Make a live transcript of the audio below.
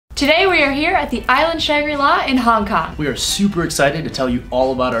Today we are here at the Island Shangri-La in Hong Kong. We are super excited to tell you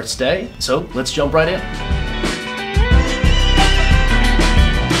all about our stay, so let's jump right in.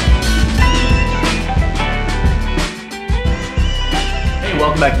 Hey,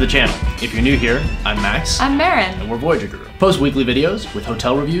 welcome back to the channel. If you're new here, I'm Max. I'm Marin. And we're Voyager Guru. Post weekly videos with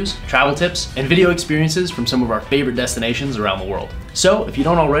hotel reviews, travel tips, and video experiences from some of our favorite destinations around the world. So if you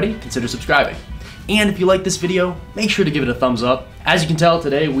don't already, consider subscribing. And if you like this video, make sure to give it a thumbs up. As you can tell,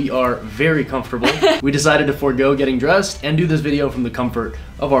 today we are very comfortable. We decided to forego getting dressed and do this video from the comfort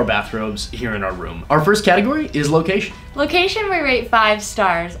of our bathrobes here in our room. Our first category is location. Location, we rate 5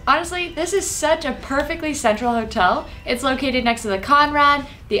 stars. Honestly, this is such a perfectly central hotel. It's located next to the Conrad,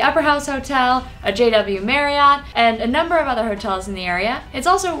 the Upper House Hotel, a JW Marriott, and a number of other hotels in the area. It's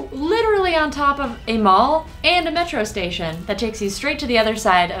also literally on top of a mall and a metro station that takes you straight to the other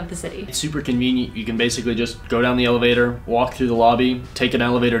side of the city. It's super convenient. You can basically just go down the elevator, walk through the lobby, take an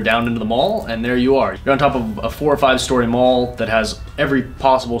elevator down into the mall, and there you are. You're on top of a 4 or 5 story mall that has every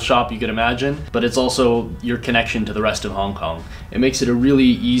possible shop you could imagine, but it's also your connection to the rest of Hong Kong. It makes it a really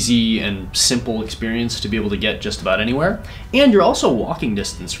easy and simple experience to be able to get just about anywhere. And you're also walking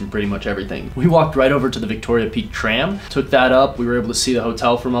distance from pretty much everything. We walked right over to the Victoria Peak tram, took that up. We were able to see the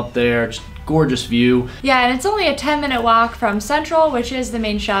hotel from up there. Just gorgeous view. Yeah, and it's only a 10-minute walk from Central, which is the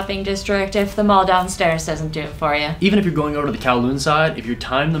main shopping district, if the mall downstairs doesn't do it for you. Even if you're going over to the Kowloon side, if you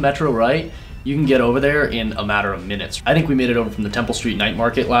time the metro right, you can get over there in a matter of minutes. I think we made it over from the Temple Street Night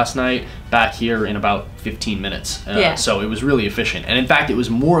Market last night back here in about 15 minutes. So it was really efficient. And in fact, it was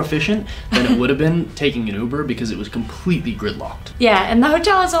more efficient than it would have been taking an Uber because it was completely gridlocked. Yeah, and the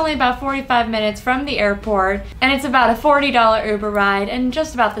hotel is only about 45 minutes from the airport, and it's about a $40 Uber ride and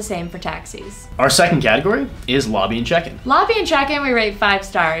just about the same for taxis. Our second category is lobby and check-in. Lobby and check-in, we rate 5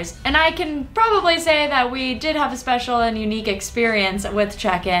 stars. And I can probably say that we did have a special and unique experience with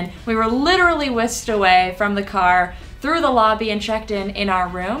check-in. We were literally whisked away from the car through the lobby and checked in our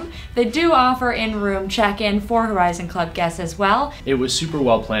room. They do offer in-room check-in for Horizon Club guests as well. It was super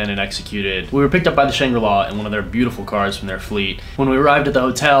well planned and executed. We were picked up by the Shangri-La in one of their beautiful cars from their fleet. When we arrived at the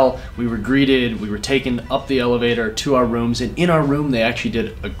hotel, we were greeted, we were taken up the elevator to our rooms, and in our room they actually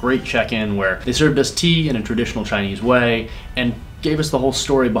did a great check-in where they served us tea in a traditional Chinese way and gave us the whole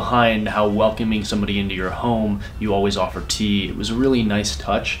story behind how welcoming somebody into your home, you always offer tea. It was a really nice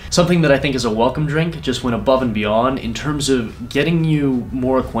touch. Something that I think is a welcome drink just went above and beyond in terms of getting you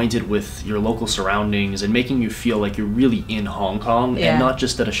more acquainted with your local surroundings and making you feel like you're really in Hong Kong and not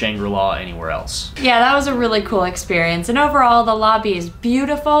just at a Shangri-La anywhere else. Yeah, that was a really cool experience. And overall, the lobby is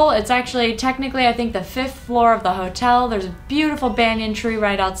beautiful. It's actually technically, I think, the 5th floor of the hotel. There's a beautiful banyan tree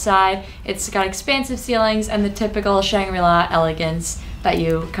right outside. It's got expansive ceilings and the typical Shangri-La elegance that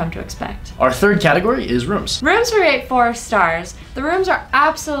you come to expect. Our third category is rooms. Rooms, we rate 4 stars. The rooms are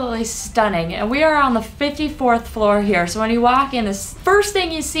absolutely stunning, and we are on the 54th floor here. So when you walk in, the first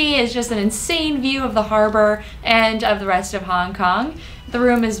thing you see is just an insane view of the harbor and of the rest of Hong Kong. The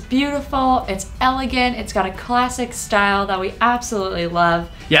room is beautiful, it's elegant, it's got a classic style that we absolutely love.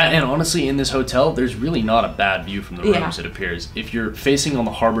 Yeah, and honestly, in this hotel, there's really not a bad view from the rooms, it appears. If you're facing on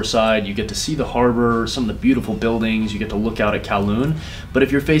the harbor side, you get to see the harbor, some of the beautiful buildings, you get to look out at Kowloon. But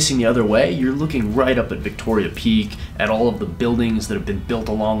if you're facing the other way, you're looking right up at Victoria Peak, at all of the buildings that have been built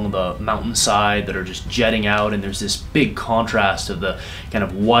along the mountainside that are just jetting out, and there's this big contrast of the kind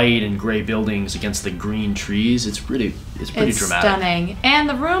of white and gray buildings against the green trees. It's pretty dramatic. Stunning. And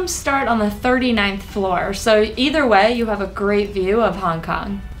the rooms start on the 39th floor, so either way, you have a great view of Hong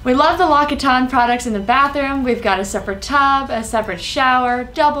Kong. We love the L'Occitane products in the bathroom. We've got a separate tub, a separate shower,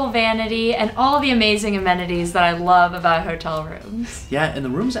 double vanity, and all the amazing amenities that I love about hotel rooms. Yeah, and the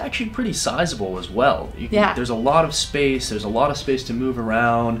room's actually pretty sizable as well. There's a lot of space, there's a lot of space to move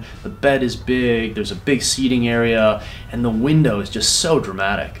around, the bed is big, there's a big seating area, and the window is just so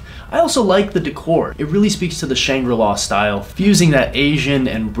dramatic. I also like the decor. It really speaks to the Shangri-La style, fusing that Asian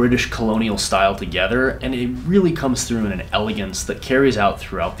and British colonial style together, and it really comes through in an elegance that carries out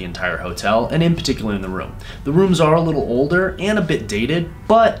throughout the entire hotel, and in particular in the room. The rooms are a little older and a bit dated,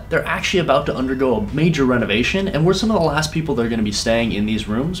 but they're actually about to undergo a major renovation, and we're some of the last people that are going to be staying in these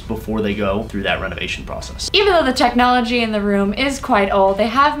rooms before they go through that renovation process. Even though the technology in the room is quite old, they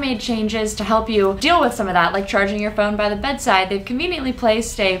have made changes to help you deal with some of that, like charging your phone by the bedside. They've conveniently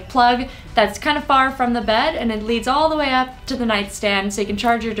placed a plug that's kind of far from the bed, and it leads all the way up to the nightstand so you can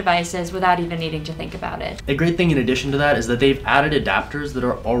charge your devices without even needing to think about it. A great thing in addition to that is that they've added adapters that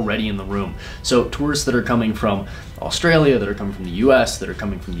are already in the room. So tourists that are coming from Australia, that are coming from the US, that are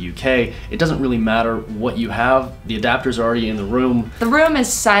coming from the UK, it doesn't really matter what you have, the adapters are already in the room. The room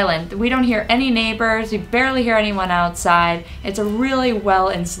is silent. We don't hear any neighbors, we barely hear anyone outside. It's a really well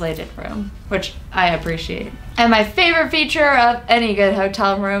insulated room, which I appreciate. And my favorite feature of any good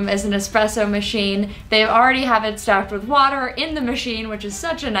hotel room is an espresso machine. They already have it stocked with water in the machine, which is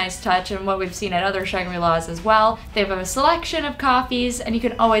such a nice touch and what we've seen at other Shangri-Las as well. They have a selection of coffees and you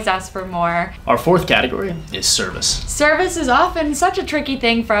can always ask for more. Our fourth category is service. Service is often such a tricky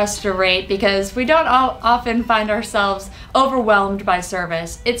thing for us to rate because we don't often find ourselves overwhelmed by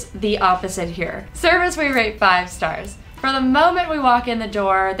service. It's the opposite here. Service we rate 5 stars. For the moment we walk in the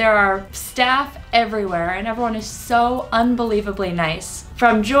door, there are staff everywhere and everyone is so unbelievably nice.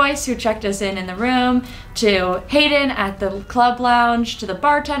 From Joyce, who checked us in the room, to Hayden at the club lounge, to the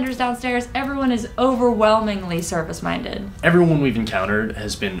bartenders downstairs, everyone is overwhelmingly service-minded. Everyone we've encountered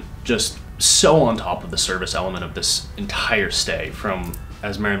has been just so on top of the service element of this entire stay, from,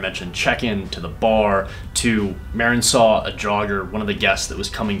 as Marin mentioned, check-in to the bar, to Marin saw a jogger, one of the guests that was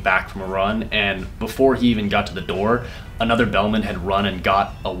coming back from a run, and before he even got to the door, another bellman had run and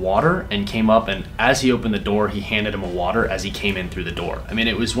got a water and came up, and as he opened the door, he handed him a water as he came in through the door. I mean,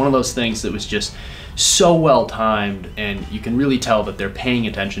 it was one of those things that was just so well timed, and you can really tell that they're paying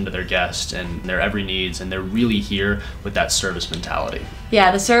attention to their guests and their every needs, and they're really here with that service mentality. Yeah,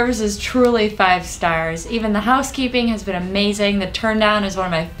 the service is truly 5 stars. Even the housekeeping has been amazing. The turn down is one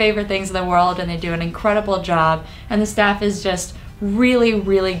of my favorite things in the world, and they do an incredible job, and the staff is just really,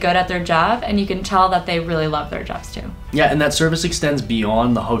 really good at their job, and you can tell that they really love their jobs too. Yeah, and that service extends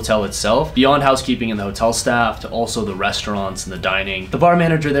beyond the hotel itself, beyond housekeeping and the hotel staff, to also the restaurants and the dining. The bar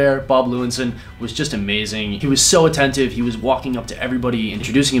manager there, Bob Lewinson, was just amazing. He was so attentive. He was walking up to everybody,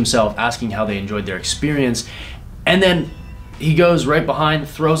 introducing himself, asking how they enjoyed their experience, and then he goes right behind,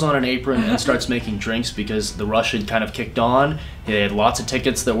 throws on an apron, and starts making drinks because the rush had kind of kicked on. He had lots of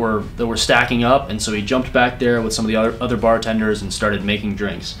tickets that were stacking up, and so he jumped back there with some of the other bartenders and started making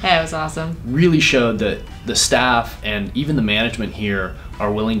drinks. Yeah, it was awesome. Really showed that the staff and even the management here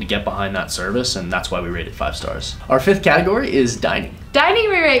are willing to get behind that service, and that's why we rated 5 stars. Our 5th category is dining. Dining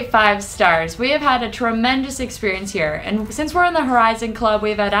we rate 5 stars. We have had a tremendous experience here, and since we're in the Horizon Club,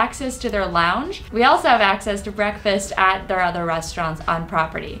 we've had access to their lounge. We also have access to breakfast at their other restaurants on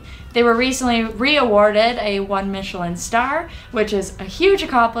property. They were recently re-awarded a 1 Michelin star, which is a huge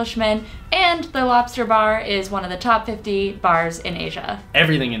accomplishment, and the Lobster Bar is one of the top 50 bars in Asia.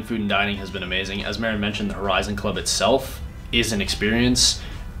 Everything in food and dining has been amazing. As Marin mentioned, the Horizon Club itself is an experience.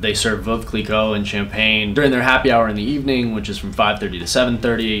 They serve Veuve Clicquot and champagne during their happy hour in the evening, which is from 5:30 to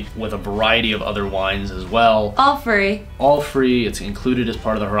 7:30, with a variety of other wines as well. All free. All free. It's included as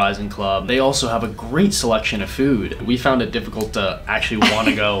part of the Horizon Club. They also have a great selection of food. We found it difficult to actually want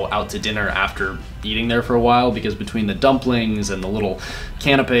to go out to dinner after eating there for a while, because between the dumplings and the little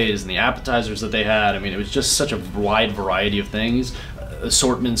canapes and the appetizers that they had, I mean, it was just such a wide variety of things.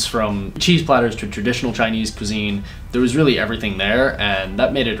 Assortments from cheese platters to traditional Chinese cuisine. There was really everything there, and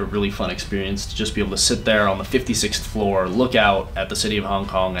that made it a really fun experience to just be able to sit there on the 56th floor, look out at the city of Hong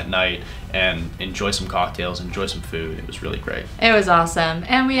Kong at night, and enjoy some cocktails, enjoy some food. It was really great. It was awesome.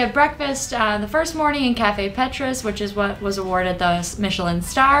 And we had breakfast the first morning in Cafe Petrus, which is what was awarded the Michelin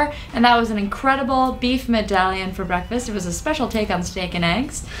star, and that was an incredible beef medallion for breakfast. It was a special take on steak and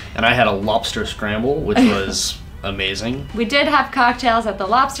eggs. And I had a lobster scramble, which was amazing. We did have cocktails at the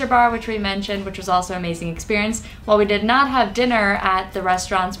Lobster Bar, which we mentioned, which was also an amazing experience. While we did not have dinner at the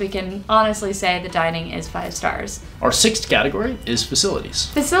restaurants, we can honestly say the dining is 5 stars. Our 6th category is facilities.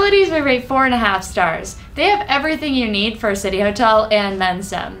 Facilities we rate 4.5 stars. They have everything you need for a city hotel and then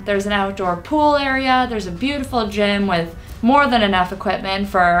some. There's an outdoor pool area, there's a beautiful gym with more than enough equipment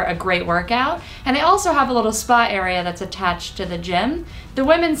for a great workout, and they also have a little spa area that's attached to the gym. The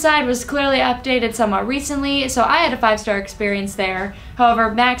women's side was clearly updated somewhat recently, so I had a 5-star experience there.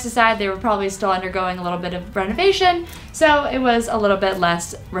 However, Max's side, they were probably still undergoing a little bit of renovation, so it was a little bit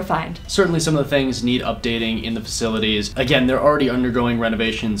less refined. Certainly some of the things need updating in the facilities. Again, they're already undergoing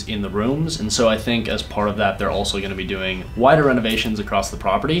renovations in the rooms, and so I think as part of that, they're also going to be doing wider renovations across the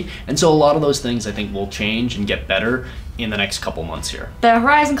property, and so a lot of those things I think will change and get better in the next couple months here. The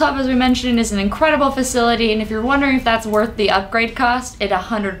Horizon Club, as we mentioned, is an incredible facility, and if you're wondering if that's worth the upgrade cost, it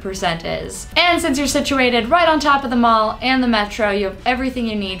 100% is. And since you're situated right on top of the mall and the metro, you have everything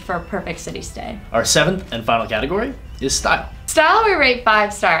you need for a perfect city stay. Our 7th and final category is style. Style, we rate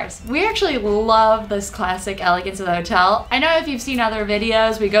 5 stars. We actually love this classic elegance of the hotel. I know if you've seen other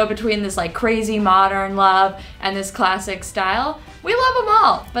videos, we go between this like crazy modern love and this classic style. We love them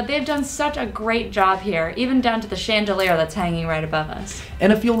all, but they've done such a great job here, even down to the chandelier that's hanging right above us.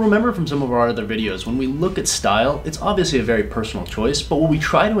 And if you'll remember from some of our other videos, when we look at style, it's obviously a very personal choice, but what we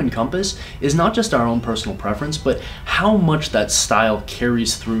try to encompass is not just our own personal preference, but how much that style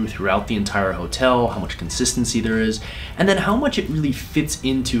carries throughout the entire hotel, how much consistency there is, and then how much it really fits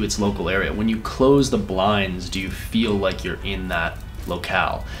into its local area. When you close the blinds, do you feel like you're in that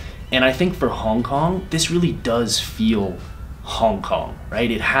locale? And I think for Hong Kong, this really does feel Hong Kong,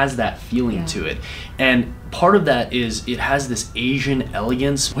 right? It has that feeling to it. And part of that is it has this Asian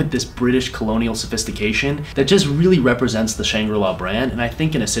elegance with this British colonial sophistication that just really represents the Shangri-La brand. And I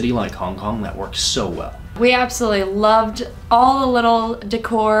think in a city like Hong Kong, that works so well. We absolutely loved all the little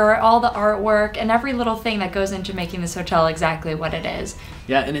decor, all the artwork, and every little thing that goes into making this hotel exactly what it is.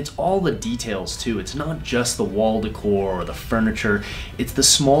 Yeah, and it's all the details too. It's not just the wall decor or the furniture. It's the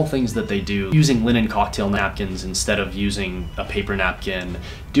small things that they do, using linen cocktail napkins instead of using a paper napkin,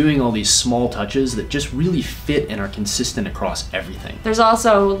 doing all these small touches that just really fit and are consistent across everything. There's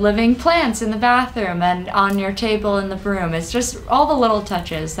also living plants in the bathroom and on your table in the room. It's just all the little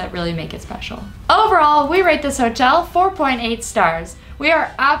touches that really make it special. Overall, we rate this hotel 4.8 stars. We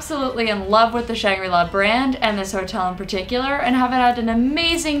are absolutely in love with the Shangri-La brand and this hotel in particular, and have had an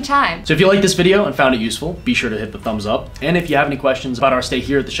amazing time. So if you liked this video and found it useful, be sure to hit the thumbs up. And if you have any questions about our stay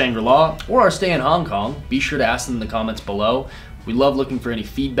here at the Shangri-La or our stay in Hong Kong, be sure to ask them in the comments below. We love looking for any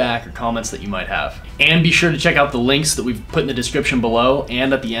feedback or comments that you might have. And be sure to check out the links that we've put in the description below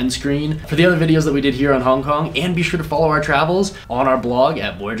and at the end screen for the other videos that we did here on Hong Kong. And be sure to follow our travels on our blog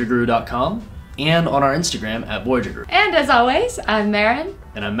at voyagerguru.com and on our Instagram at voyagerguru. And as always, I'm Marin.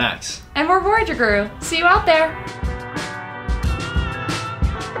 And I'm Max. And we're Voyager Guru. See you out there.